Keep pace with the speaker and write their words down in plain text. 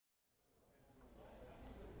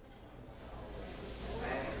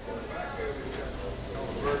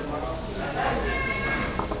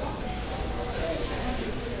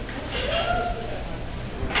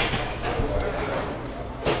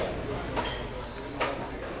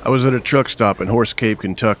I was at a truck stop in Horse Cave,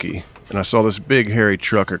 Kentucky, and I saw this big hairy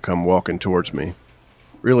trucker come walking towards me.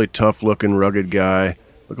 Really tough-looking, rugged guy,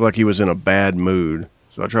 looked like he was in a bad mood,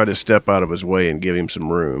 so I tried to step out of his way and give him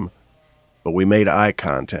some room. But we made eye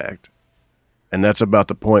contact, and that's about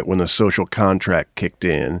the point when the social contract kicked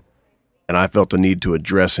in, and I felt the need to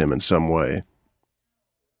address him in some way.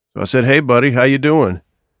 So I said, "Hey, buddy, how you doing?"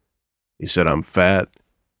 He said, "I'm fat,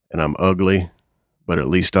 and I'm ugly, but at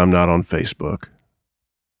least I'm not on Facebook."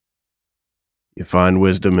 You find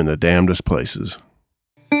wisdom in the damnedest places.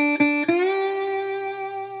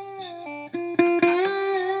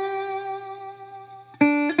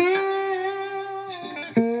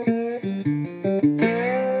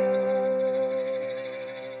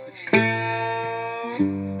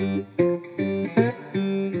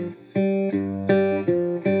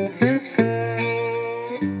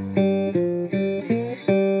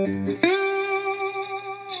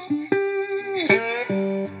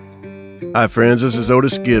 Hi friends, this is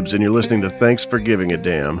Otis Gibbs and you're listening to Thanks for Giving a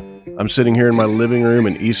Damn. I'm sitting here in my living room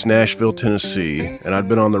in East Nashville, Tennessee, and I've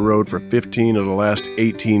been on the road for 15 of the last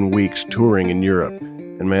 18 weeks touring in Europe,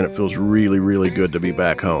 and man, it feels really, really good to be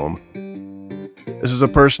back home. This is a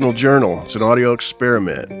personal journal. It's an audio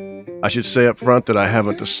experiment. I should say up front that I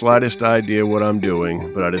haven't the slightest idea what I'm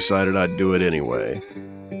doing, but I decided I'd do it anyway.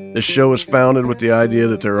 This show was founded with the idea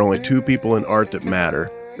that there are only two people in art that matter.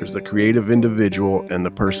 There's the creative individual and the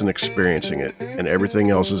person experiencing it, and everything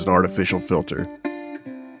else is an artificial filter.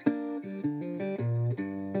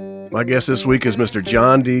 My guest this week is Mr.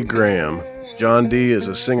 John D. Graham. John D. is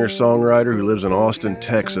a singer-songwriter who lives in Austin,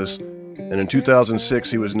 Texas, and in 2006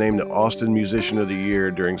 he was named the Austin Musician of the Year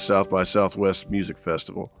during South by Southwest Music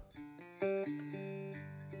Festival.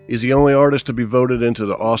 He's the only artist to be voted into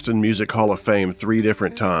the Austin Music Hall of Fame 3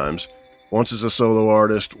 different times. Once as a solo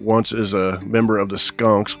artist, once as a member of the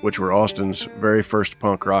Skunks, which were Austin's very first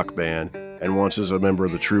punk rock band, and once as a member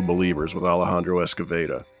of the True Believers with Alejandro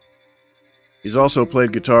Escovedo. He's also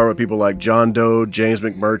played guitar with people like John Doe, James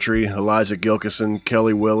McMurtry, Eliza Gilkison,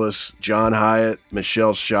 Kelly Willis, John Hyatt,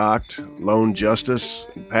 Michelle Schacht, Lone Justice,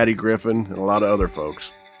 Patty Griffin, and a lot of other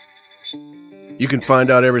folks. You can find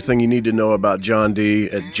out everything you need to know about John D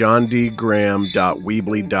at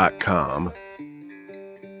johndgraham.weebly.com.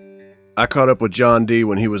 I caught up with John D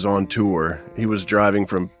when he was on tour. He was driving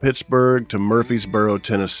from Pittsburgh to Murfreesboro,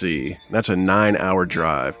 Tennessee. That's a 9-hour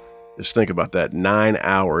drive. Just think about that, 9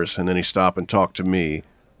 hours, and then he stopped and talked to me.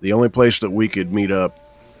 The only place that we could meet up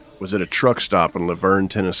was at a truck stop in Laverne,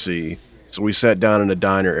 Tennessee. So we sat down in a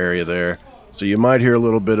diner area there. So you might hear a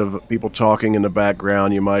little bit of people talking in the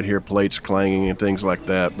background. You might hear plates clanging and things like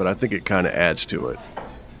that, but I think it kind of adds to it.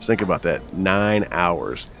 Just think about that, 9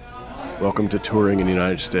 hours. Welcome to touring in the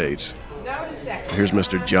United States. Here's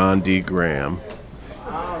Mr. John D. Graham.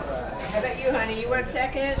 All right. How about you, honey? You want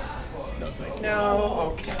seconds? No, thank you.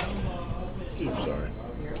 No? Okay. I'm sorry.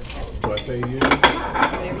 Do I pay you?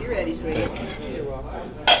 Whenever you're ready, sweetie. You're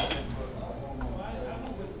welcome.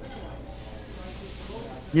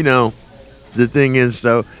 You know, the thing is,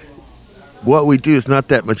 though, what we do is not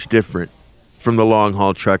that much different from the long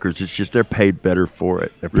haul truckers. It's just they're paid better for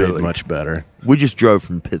it. They're paid much better. We just drove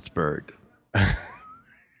from Pittsburgh.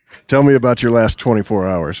 Tell me about your last 24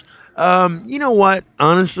 hours. You know what?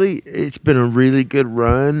 Honestly, it's been a really good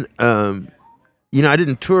run. I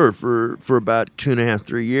didn't tour for about 2.5,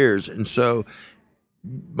 3 years. And so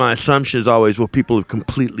my assumption is always, well, people have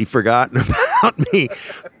completely forgotten about me.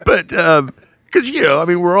 But, because,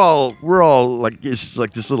 we're all like, it's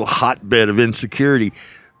like this little hotbed of insecurity.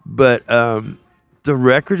 But the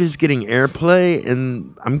record is getting airplay,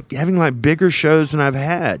 and I'm having like bigger shows than I've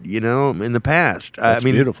had, in the past. That's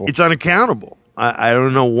beautiful. It's unaccountable. I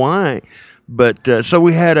don't know why, but so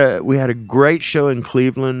we had a great show in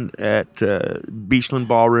Cleveland at Beachland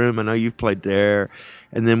Ballroom. I know you've played there,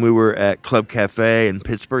 and then we were at Club Cafe in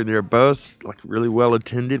Pittsburgh. They were both like really well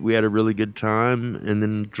attended. We had a really good time, and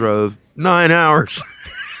then drove 9 hours.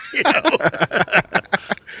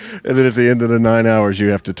 And then at the end of the 9 hours, you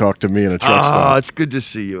have to talk to me in a truck stop. Oh, it's good to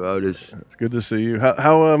see you, Otis. It's good to see you.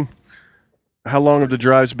 How long have the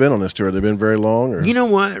drives been on this tour? Have they been very long? Or? You know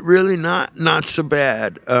what? Really not so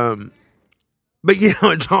bad. But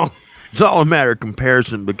it's all a matter of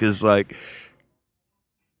comparison because like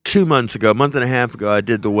 2 months ago, a month and a half ago, I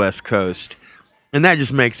did the West Coast, and that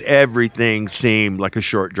just makes everything seem like a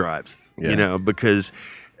short drive. Yeah. Because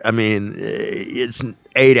it's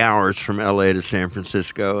 8 hours from LA to San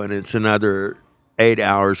Francisco, and it's another 8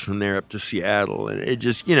 hours from there up to Seattle. And it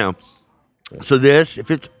just, so if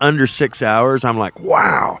it's under 6 hours, I'm like,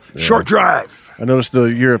 wow, short drive. I noticed the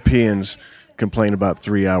Europeans complain about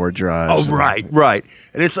 3-hour drives. Oh, right.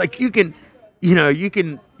 And it's like you can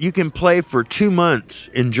you can play for 2 months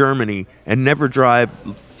in Germany and never drive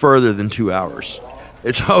further than 2 hours.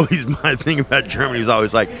 It's always my thing about Germany is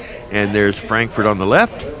always like, and there's Frankfurt on the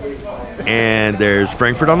left, and there's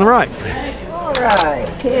Frankfurt on the right. All right,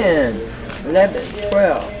 10, 11,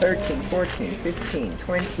 12, 13, 14, 15,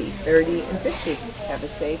 20, 30, and 50. Have a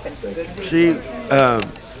safe and good. See,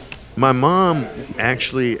 my mom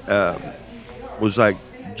actually was like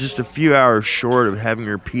just a few hours short of having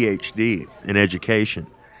her PhD in education.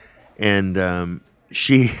 And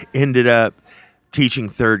she ended up teaching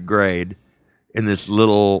third grade in this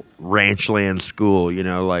little ranchland school,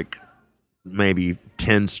 like maybe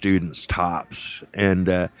 10 students tops.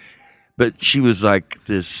 And but she was like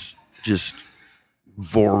this just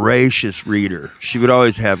voracious reader. She would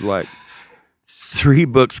always have like 3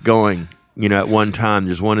 books going, at one time.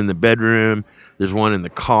 There's one in the bedroom, there's one in the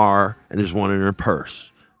car, and there's one in her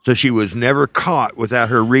purse. So she was never caught without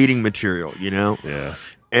her reading material, Yeah.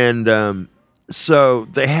 And so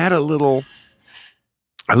they had a little.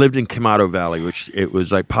 I lived in Camado Valley, which it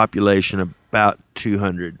was like population about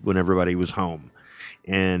 200 when everybody was home,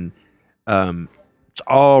 and it's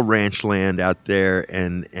all ranch land out there,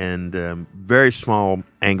 and very small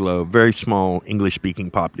very small English speaking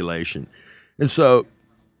population, and so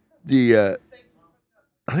the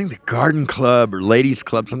I think the Garden Club or Ladies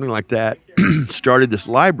Club, something like that, started this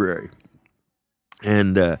library,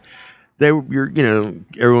 and they were,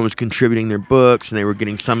 everyone was contributing their books, and they were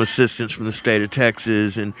getting some assistance from the state of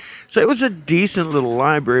Texas, and so it was a decent little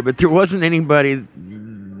library. But there wasn't anybody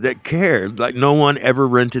that cared. Like, no one ever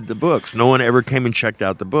rented the books. No one ever came and checked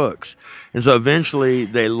out the books, and so eventually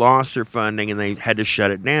they lost their funding and they had to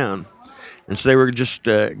shut it down. And so they were just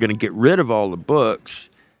going to get rid of all the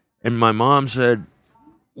books. And my mom said,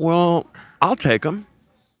 "Well, I'll take them."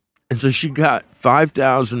 And so she got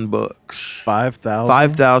 5,000 books. 5,000?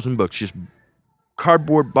 5,000 books, just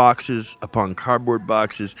cardboard boxes upon cardboard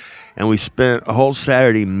boxes. And we spent a whole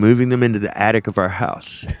Saturday moving them into the attic of our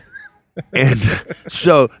house. And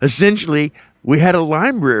so essentially we had a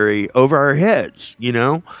library over our heads,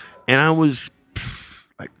 And I was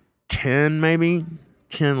like 10, maybe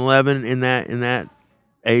 10, 11 in that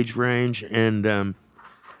age range. And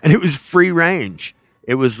it was free range.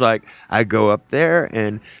 It was like I go up there,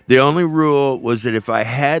 and the only rule was that if I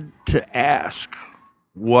had to ask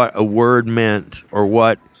what a word meant or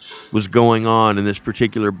what was going on in this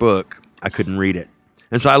particular book, I couldn't read it.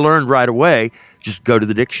 And so I learned right away, just go to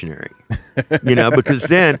the dictionary, because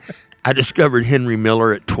then I discovered Henry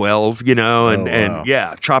Miller at 12, and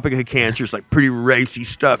yeah, Tropic of Cancer is like pretty racy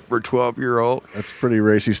stuff for a 12-year-old. That's pretty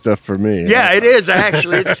racy stuff for me. Yeah, it is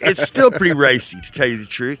actually. It's still pretty racy, to tell you the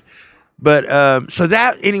truth. But so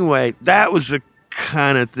that was the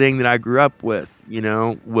kind of thing that I grew up with,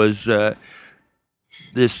 was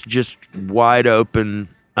this just wide open,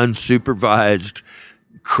 unsupervised,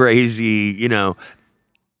 crazy,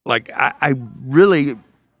 like I really,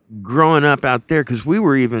 growing up out there, because we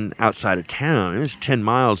were even outside of town. It was 10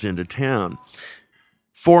 miles into town,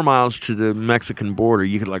 4 miles to the Mexican border.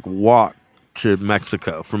 You could like walk to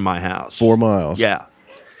Mexico from my house. 4 miles. Yeah.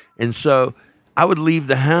 And so I would leave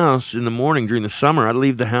the house in the morning during the summer. I'd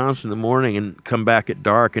leave the house in the morning and come back at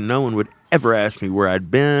dark, and no one would ever ask me where I'd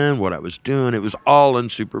been, what I was doing. It was all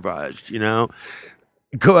unsupervised,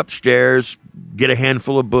 Go upstairs, get a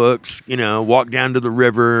handful of books, walk down to the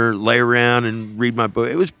river, lay around and read my book.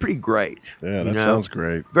 It was pretty great. Yeah, that sounds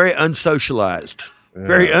great. Very unsocialized. Yeah.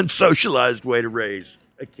 Very unsocialized way to raise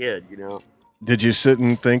a kid, Did you sit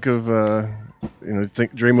and think of,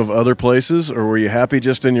 dream of other places, or were you happy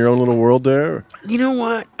just in your own little world there? You know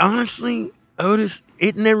what? Honestly, Otis,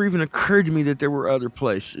 it never even occurred to me that there were other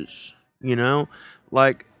places,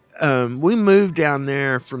 Like, we moved down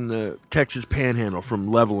there from the Texas Panhandle, from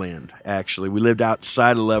Levelland, actually. We lived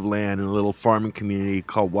outside of Levelland in a little farming community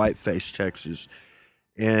called Whiteface, Texas.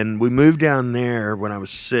 And we moved down there when I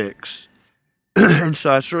was 6. And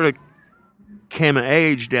so I sort of came of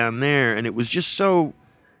age down there, and it was just so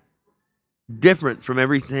different from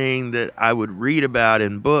everything that I would read about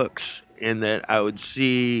in books and that I would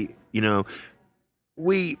see,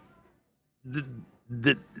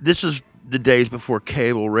 this was the days before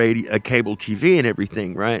cable radio, cable TV and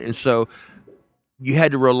everything, right? And so you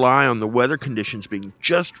had to rely on the weather conditions being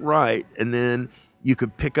just right, and then you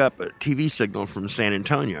could pick up a TV signal from San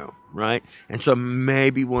Antonio, right? And so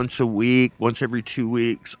maybe once a week, once every 2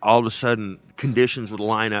 weeks, all of a sudden conditions would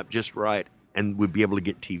line up just right, and we'd be able to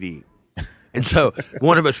get TV. And so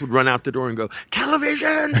one of us would run out the door and go,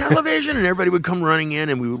 television, television, and everybody would come running in,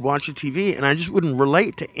 and we would watch the TV, and I just wouldn't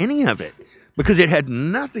relate to any of it because it had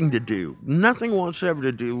nothing whatsoever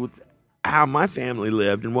to do with how my family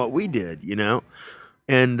lived and what we did,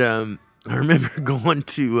 And I remember going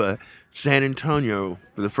to San Antonio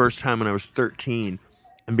for the first time when I was 13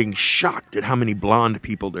 and being shocked at how many blonde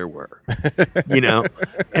people there were,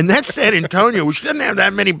 And that's San Antonio, which doesn't have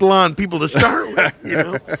that many blonde people to start with,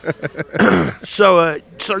 So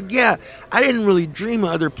yeah, I didn't really dream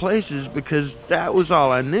of other places because that was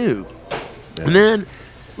all I knew. Yeah. And then,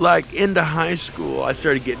 like, into high school, I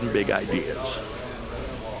started getting big ideas.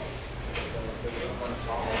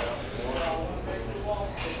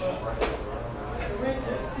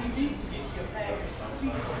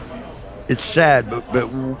 It's sad, but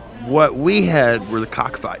what we had were the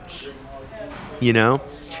cockfights, and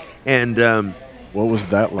what was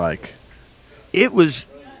that like? It was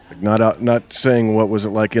not saying what was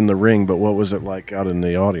it like in the ring, but what was it like out in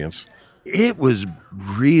the audience? It was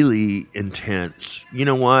really intense. You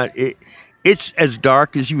know what? It's as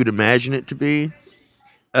dark as you would imagine it to be.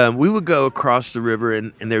 We would go across the river,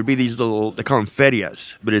 and there would be these little, they call them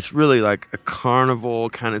ferias, but it's really like a carnival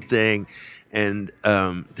kind of thing. And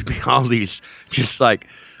there'd be all these just like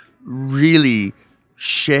really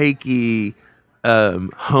shaky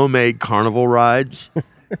homemade carnival rides.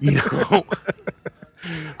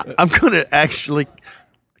 I'm going to actually,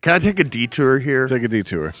 can I take a detour here? Take a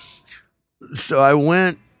detour. So I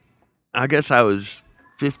went, I guess I was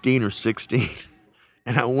 15 or 16,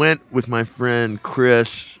 and I went with my friend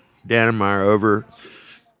Chris Dannemeyer over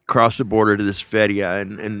across the border to this feria,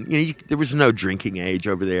 and there was no drinking age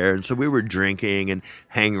over there, and so we were drinking and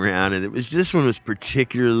hanging around, and this one was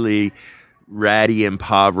particularly ratty,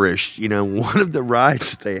 impoverished. One of the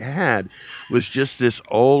rides that they had was just this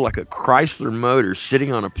old, like a Chrysler motor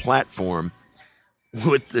sitting on a platform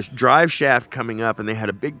with this drive shaft coming up, and they had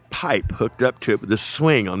a big pipe hooked up to it with a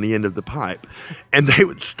swing on the end of the pipe, and they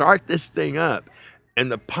would start this thing up, and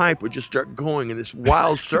the pipe would just start going in this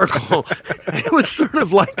wild circle. And it was sort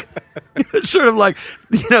of like, the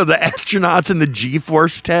astronauts in the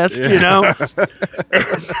G-force test, And,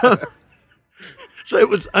 so it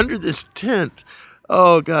was under this tent.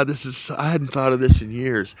 Oh God, I hadn't thought of this in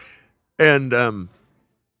years. And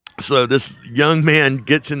so this young man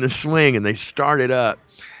gets in the swing, and they start it up.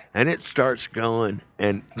 And it starts going,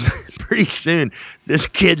 and pretty soon, this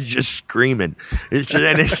kid's just screaming. And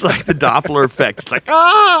it's like the Doppler effect. It's like,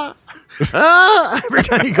 ah, every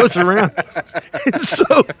time he goes around. And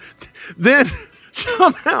so then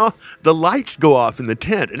somehow the lights go off in the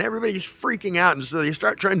tent, and everybody's freaking out. And so they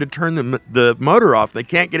start trying to turn the motor off. They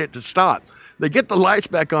can't get it to stop. They get the lights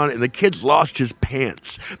back on, and the kid's lost his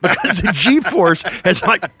pants because the G-force has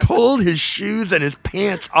like pulled his shoes and his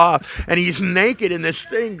pants off, and he's naked in this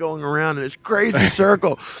thing going around in this crazy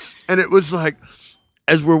circle. And it was like,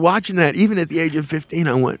 as we're watching that, even at the age of 15,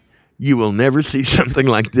 I went, you will never see something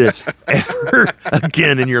like this ever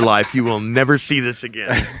again in your life. You will never see this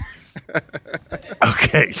again.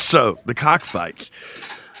 Okay, so the cockfights.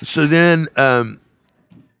 So then,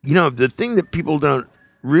 the thing that people don't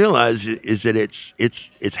realize is that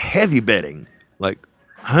it's heavy betting, like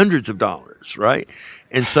hundreds of dollars, right?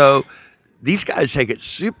 And so these guys take it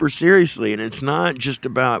super seriously, and it's not just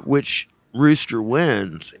about which rooster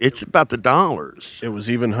wins, it's about the dollars. It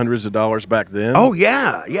was even hundreds of dollars back then. Oh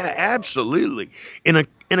yeah, absolutely. In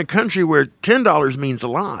a country where $10 means a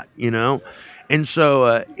lot, and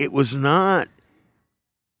so it was not,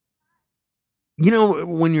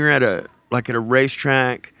 when you're at a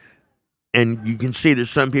racetrack, and you can see that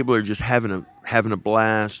some people are just having a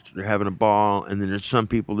blast, they're having a ball, and then there's some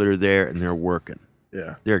people that are there and they're working.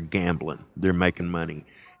 Yeah. They're gambling, they're making money.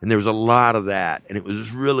 And there was a lot of that, and it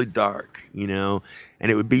was really dark, and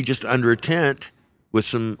it would be just under a tent with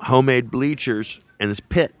some homemade bleachers and this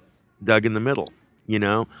pit dug in the middle,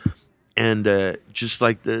 and just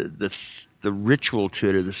like the ritual to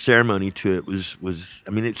it, or the ceremony to it was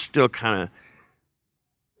it's still kind of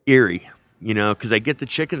eerie. Because they get the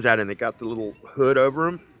chickens out and they got the little hood over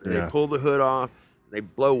them, and they pull the hood off, and they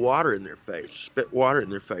blow water in their face, spit water in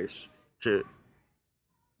their face to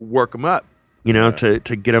work them up, to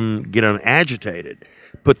get them agitated,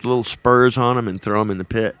 put the little spurs on them and throw them in the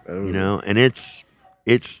pit, and it's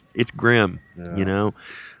grim,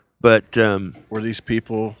 but were these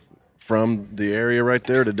people from the area right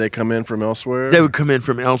there? Did they come in from elsewhere? They would come in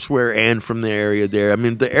from elsewhere and from the area there. I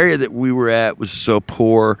mean, the area that we were at was so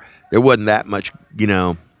poor. There wasn't that much,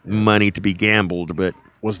 money to be gambled, but...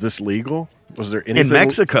 Was this legal? Was there anything... In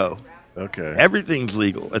Mexico. Okay. Everything's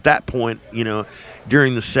legal. At that point,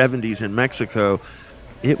 during the 70s in Mexico,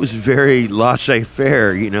 it was very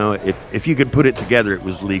laissez-faire, If you could put it together, it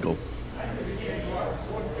was legal.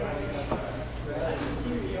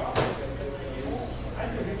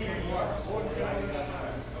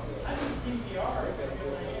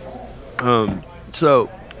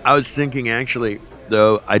 So I was thinking, actually,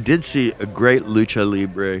 though, I did see a great lucha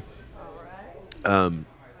libre.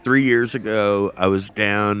 3 years ago, I was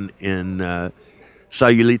down in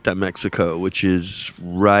Sayulita, Mexico, which is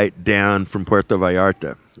right down from Puerto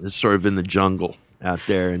Vallarta. It's sort of in the jungle out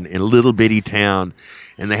there in a little bitty town.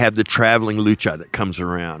 And they have the traveling lucha that comes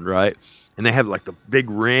around, right? And they have like the big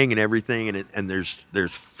ring and everything. And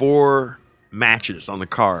there's 4 matches on the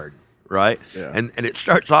card, right? Yeah. And it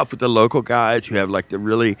starts off with the local guys who have like the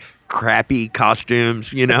really crappy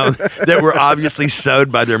costumes, that were obviously sewed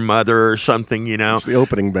by their mother or something, It's the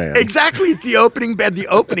opening band. Exactly. It's the opening band, the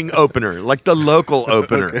opening opener, like the local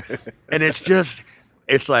opener. Okay. And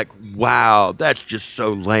it's like, wow, that's just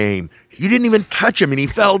so lame. You didn't even touch him and he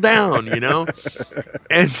fell down,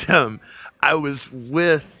 And I was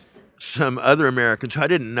with some other Americans who I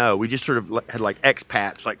didn't know. We just sort of had like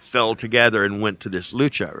expats like fell together and went to this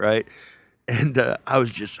lucha, right? And I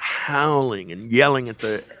was just howling and yelling at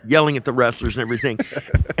the wrestlers and everything.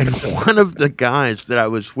 And one of the guys that I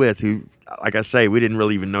was with, who, like I say, we didn't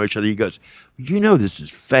really even know each other, he goes, this is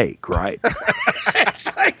fake, right?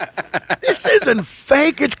 It's like, this isn't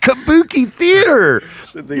fake. It's kabuki theater.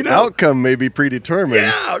 The outcome may be predetermined.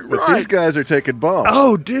 Yeah, right. But these guys are taking bumps.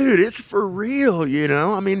 Oh, dude, it's for real,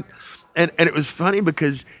 I mean, and it was funny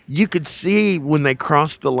because you could see when they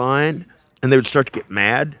crossed the line, and they would start to get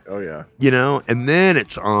mad. Oh, yeah. And then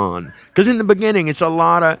it's on. Because in the beginning, it's a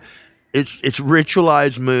lot of, it's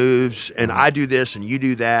ritualized moves, and I do this and you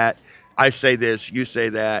do that. I say this, you say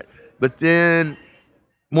that. But then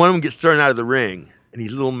one of them gets thrown out of the ring, and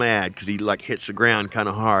he's a little mad because he like hits the ground kind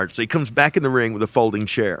of hard. So he comes back in the ring with a folding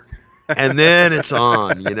chair. And then it's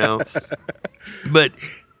on, But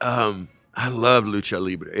I love lucha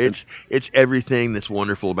libre. It's everything that's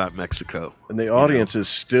wonderful about Mexico. And the audience is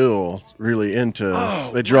still really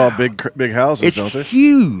into. They draw big houses, it's don't they?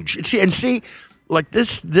 Huge. And see, like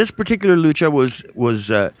this particular lucha was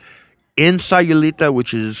in Sayulita,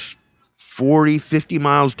 which is 40, 50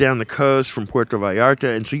 miles down the coast from Puerto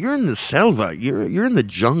Vallarta, and so you're in the selva. You're in the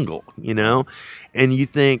jungle, and you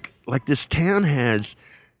think like this town has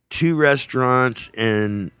 2 restaurants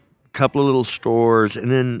and a couple of little stores, and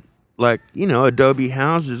then like, adobe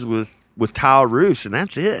houses with tile roofs, and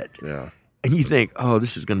that's it. Yeah. And you think, oh,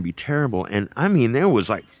 this is going to be terrible. And I mean, there was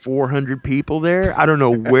like 400 people there. I don't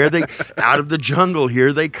know where they, out of the jungle,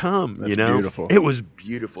 here they come. That's beautiful. It was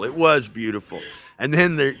beautiful. It was beautiful. And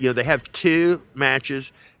then they have 2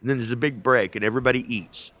 matches, and then there's a big break, and everybody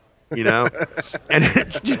eats. And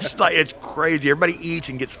it's just like, it's crazy. Everybody eats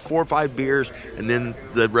and gets 4 or 5 beers, and then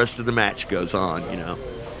the rest of the match goes on.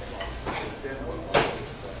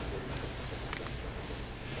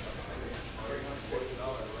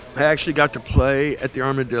 I actually got to play at the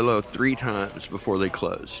Armadillo 3 times before they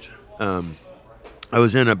closed. I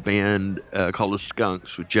was in a band called the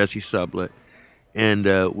Skunks with Jesse Sublett,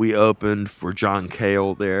 and we opened for John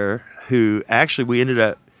Cale there, who actually we ended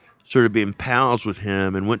up sort of being pals with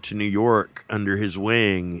him and went to New York under his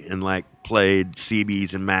wing and like played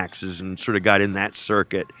CBs and Maxes and sort of got in that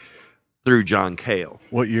circuit through John Cale.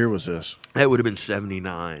 What year was this? That would have been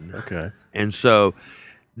 79. Okay. And so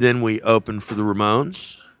then we opened for the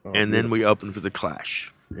Ramones. And then we opened for the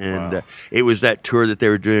Clash, and it was that tour that they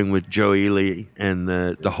were doing with Joe Ely and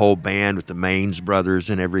the whole band with the Maines brothers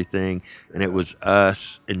and everything, and it was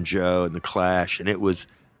us and Joe and the Clash, and it was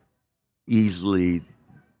easily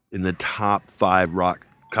in the top 5 rock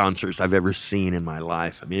concerts I've ever seen in my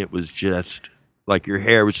life. I mean, it was just like your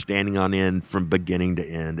hair was standing on end from beginning to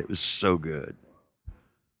end. It was so good,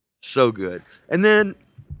 so good. And then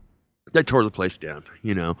they tore the place down,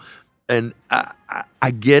 And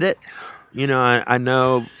I get it, I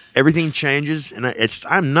know everything changes, and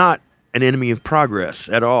I'm not an enemy of progress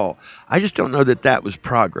at all. I just don't know that was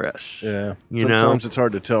progress. Yeah, sometimes it's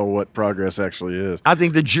hard to tell what progress actually is. I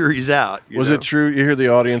think the jury's out. Was it true? You hear the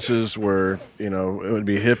audiences were, it would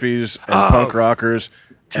be hippies and punk rockers,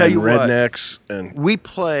 and rednecks, and we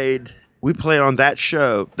played on that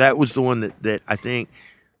show. That was the one that I think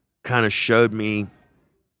kind of showed me.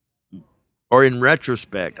 Or in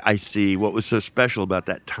retrospect, I see what was so special about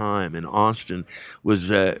that time in Austin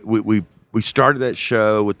was we started that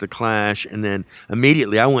show with the Clash, and then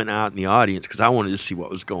immediately I went out in the audience because I wanted to see what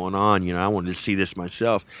was going on. I wanted to see this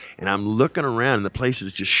myself. And I'm looking around, and the place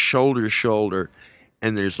is just shoulder to shoulder,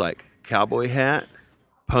 and there's like cowboy hat,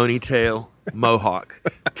 ponytail, mohawk,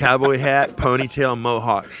 cowboy hat, ponytail,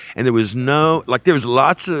 mohawk, and there was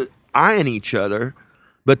lots of eyeing each other,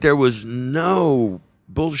 but there was no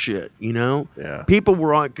bullshit, Yeah. People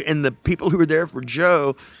were on, and the people who were there for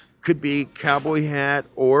Joe could be cowboy hat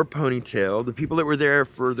or ponytail. The people that were there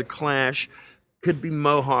for the Clash could be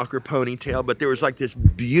mohawk or ponytail, but there was like this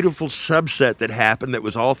beautiful subset that happened that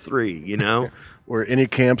was all three, you know? Were any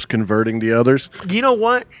camps converting the others? You know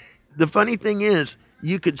what? The funny thing is,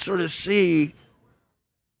 you could sort of see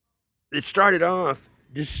it started off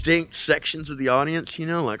distinct sections of the audience, you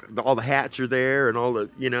know, like all the hats are there and all the,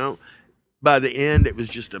 you know. By the end, it was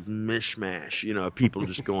just a mishmash, you know, people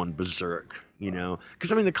just going berserk, you know.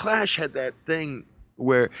 Because, I mean, the Clash had that thing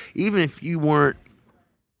where even if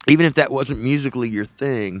that wasn't musically your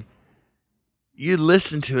thing, you'd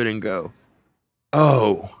listen to it and go,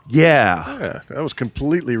 oh, yeah. Yeah, that was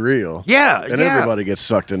completely real. Yeah, And yeah. everybody gets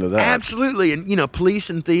sucked into that. Absolutely. And, you know, Police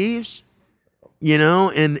and Thieves, you know,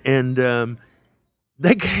 and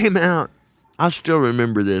they came out. I still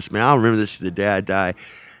remember this, man. I'll remember this to the day I die.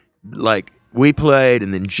 Like, we played,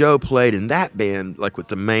 and then Joe played, and that band, like with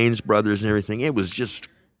the Maines brothers and everything, it was just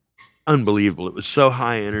unbelievable. It was so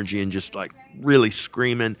high energy and just like really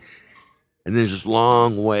screaming. And there's this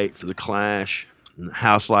long wait for the Clash, and the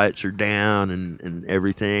house lights are down and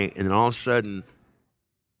everything. And then all of a sudden,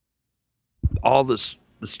 all the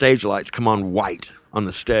stage lights come on white on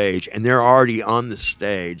the stage, and they're already on the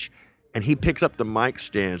stage. And he picks up the mic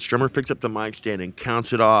stand, Strummer picks up the mic stand and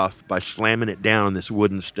counts it off by slamming it down on this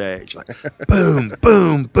wooden stage. Like, boom,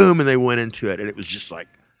 boom, boom, and they went into it. And it was just like,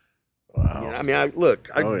 Wow. you know, I mean, I Oh,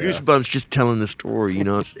 yeah. goosebumps just telling the story, you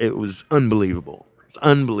know. It was unbelievable. It's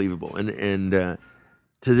unbelievable. And to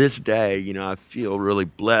this day, you know, I feel really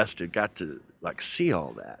blessed to got to, like, see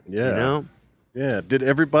all that, Yeah. you know? Yeah. Did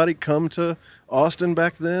everybody come to Austin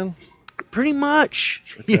back then? Pretty much,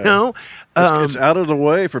 you Okay. know. It's out of the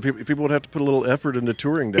way for people. People would have to put a little effort into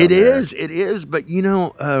touring down It there. is. But, you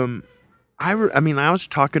know, I was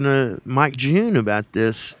talking to Mike June about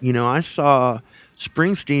this. You know, I saw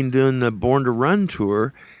Springsteen doing the Born to Run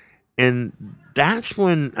tour, and that's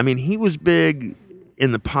when, I mean, he was big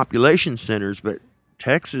in the population centers, but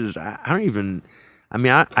Texas, I don't even, I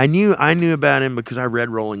mean, I knew about him because I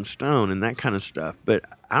read Rolling Stone and that kind of stuff, but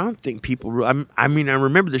I don't think people, I mean, I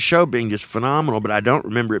remember the show being just phenomenal, but I don't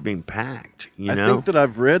remember it being packed, you know? I think that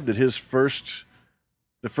I've read that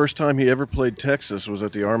the first time he ever played Texas was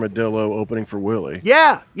at the Armadillo opening for Willie.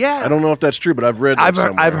 Yeah. I don't know if that's true, but I've read that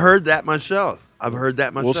somewhere. I've heard that myself.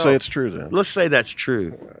 We'll say it's true then. Let's say that's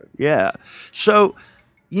true. Yeah. So,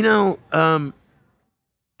 you know,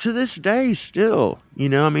 to this day still, you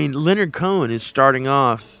know, I mean, Leonard Cohen is starting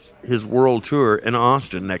off his world tour in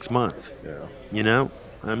Austin next month. Yeah. You know?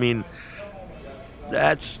 I mean,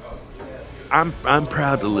 I'm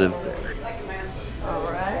proud to live there.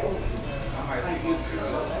 All right.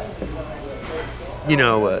 You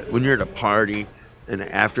know, when you're at a party and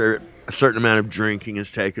after a certain amount of drinking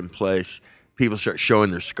has taken place, people start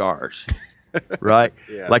showing their scars, right?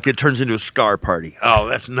 Yeah. Like it turns into a scar party. Oh,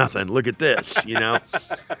 that's nothing. Look at this, you know?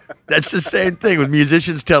 That's the same thing with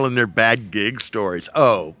musicians telling their bad gig stories.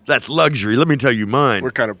 Oh, that's luxury. Let me tell you mine.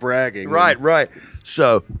 We're kind of bragging. Right.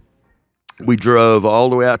 So we drove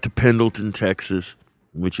all the way out to Pendleton, Texas,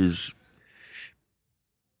 which is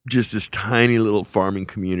just this tiny little farming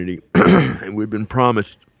community. And we've been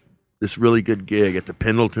promised this really good gig at the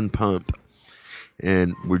Pendleton Pump.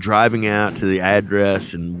 And we're driving out to the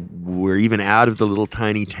address, and we're even out of the little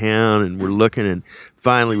tiny town, and we're looking, and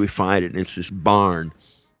finally we find it, and it's this barn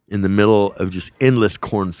in the middle of just endless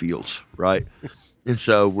cornfields, right? And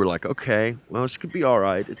so we're like, okay, well, this could be all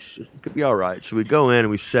right. It could be all right. So we go in,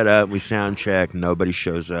 and we set up, and we sound check, and nobody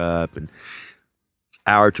shows up, and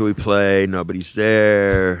hour till we play, nobody's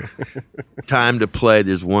there. Time to play,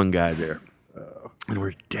 there's one guy there. And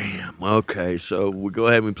we're, damn, okay. So we go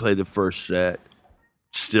ahead and we play the first set.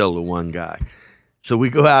 Still the one guy. So we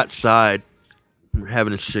go outside, we're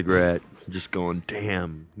having a cigarette, just going,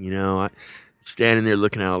 damn, you know, standing there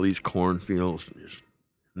looking at all these cornfields.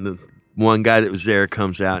 And the one guy that was there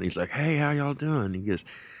comes out and he's like, hey, how y'all doing? He goes,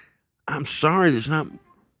 I'm sorry there's not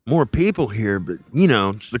more people here, but, you know,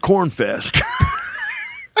 it's the Corn Fest.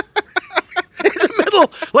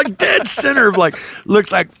 Like dead center of like,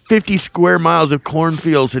 looks like 50 square miles of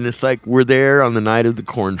cornfields, and it's like we're there on the night of the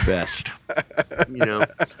Corn Fest. You know,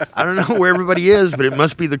 I don't know where everybody is, but it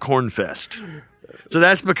must be the Corn Fest. So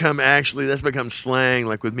that's become slang,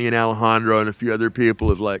 like with me and Alejandro and a few other people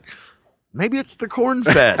of like, maybe it's the Corn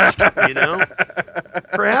Fest, you know?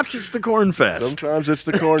 Perhaps it's the Corn Fest. Sometimes it's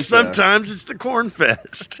the Corn Fest. Sometimes it's the Corn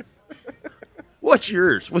Fest. What's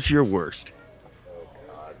yours? What's your worst?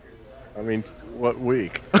 I mean, what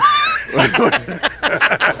week?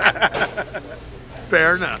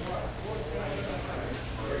 Fair enough.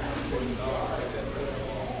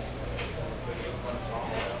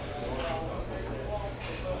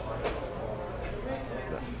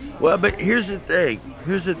 Well, but here's the thing.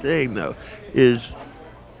 Here's the thing, though, is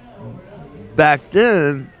back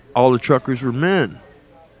then all the truckers were men.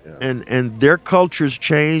 And their culture's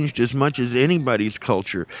changed as much as anybody's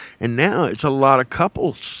culture. And now it's a lot of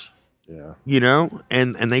couples, you know,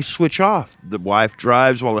 and they switch off. The wife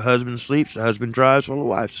drives while the husband sleeps. The husband drives while the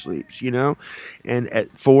wife sleeps, you know. And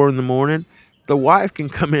at 4 a.m, the wife can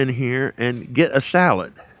come in here and get a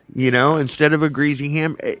salad, you know, instead of a greasy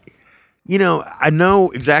ham. You know, I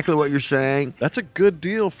know exactly what you're saying. That's a good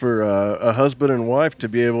deal for a husband and wife to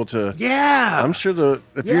be able to. Yeah. I'm sure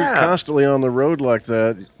if you're constantly on the road like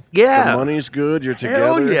that, yeah, the money's good, you're together.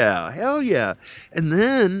 Hell yeah. And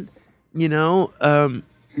then, you know, I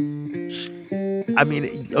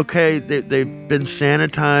mean, okay, they've been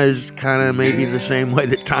sanitized kind of maybe in the same way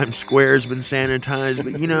that Times Square has been sanitized.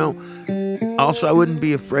 But, you know, also I wouldn't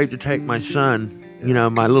be afraid to take my son, you know,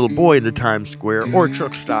 my little boy into Times Square or a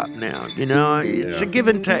truck stop now. You know, it's a give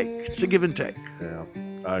and take. It's a give and take. Yeah,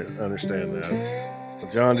 I understand that.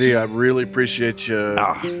 Well, John D., I really appreciate you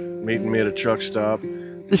meeting me at a truck stop.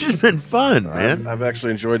 This has been fun, man. I've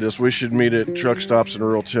actually enjoyed this. We should meet at truck stops in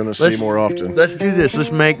rural Tennessee more often. Let's do this.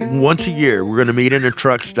 Let's make once a year. We're going to meet in a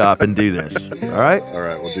truck stop and do this. All right? All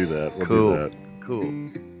right, we'll do that. We'll cool. do that.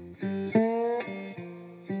 Cool.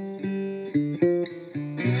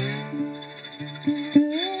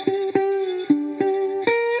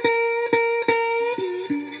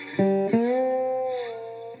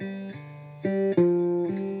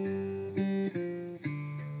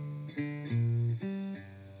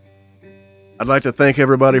 I'd like to thank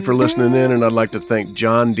everybody for listening in, and I'd like to thank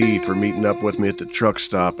John D. for meeting up with me at the truck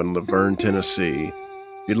stop in Laverne, Tennessee.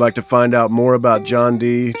 If you'd like to find out more about John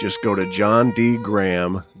D., just go to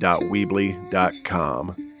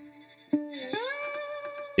johndgraham.weebly.com.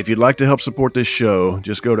 If you'd like to help support this show,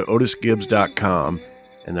 just go to otisgibbs.com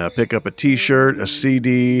and pick up a t-shirt, a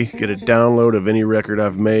CD, get a download of any record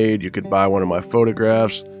I've made. You could buy one of my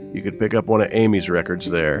photographs. You could pick up one of Amy's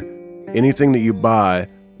records there. Anything that you buy,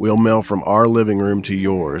 we'll mail from our living room to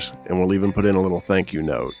yours, and we'll even put in a little thank you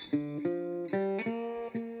note.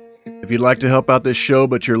 If you'd like to help out this show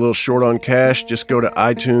but you're a little short on cash, just go to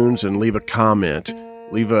iTunes and leave a comment.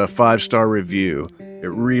 Leave a 5-star review. It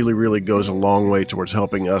really, really goes a long way towards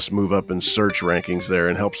helping us move up in search rankings there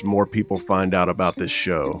and helps more people find out about this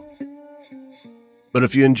show. But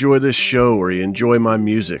if you enjoy this show, or you enjoy my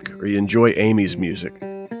music, or you enjoy Amy's music,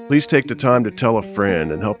 please take the time to tell a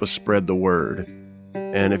friend and help us spread the word.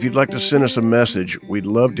 And if you'd like to send us a message, we'd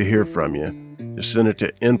love to hear from you. Just send it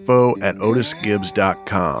to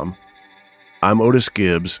info@otisgibbs.com. I'm Otis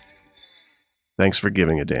Gibbs. Thanks for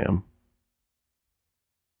giving a damn.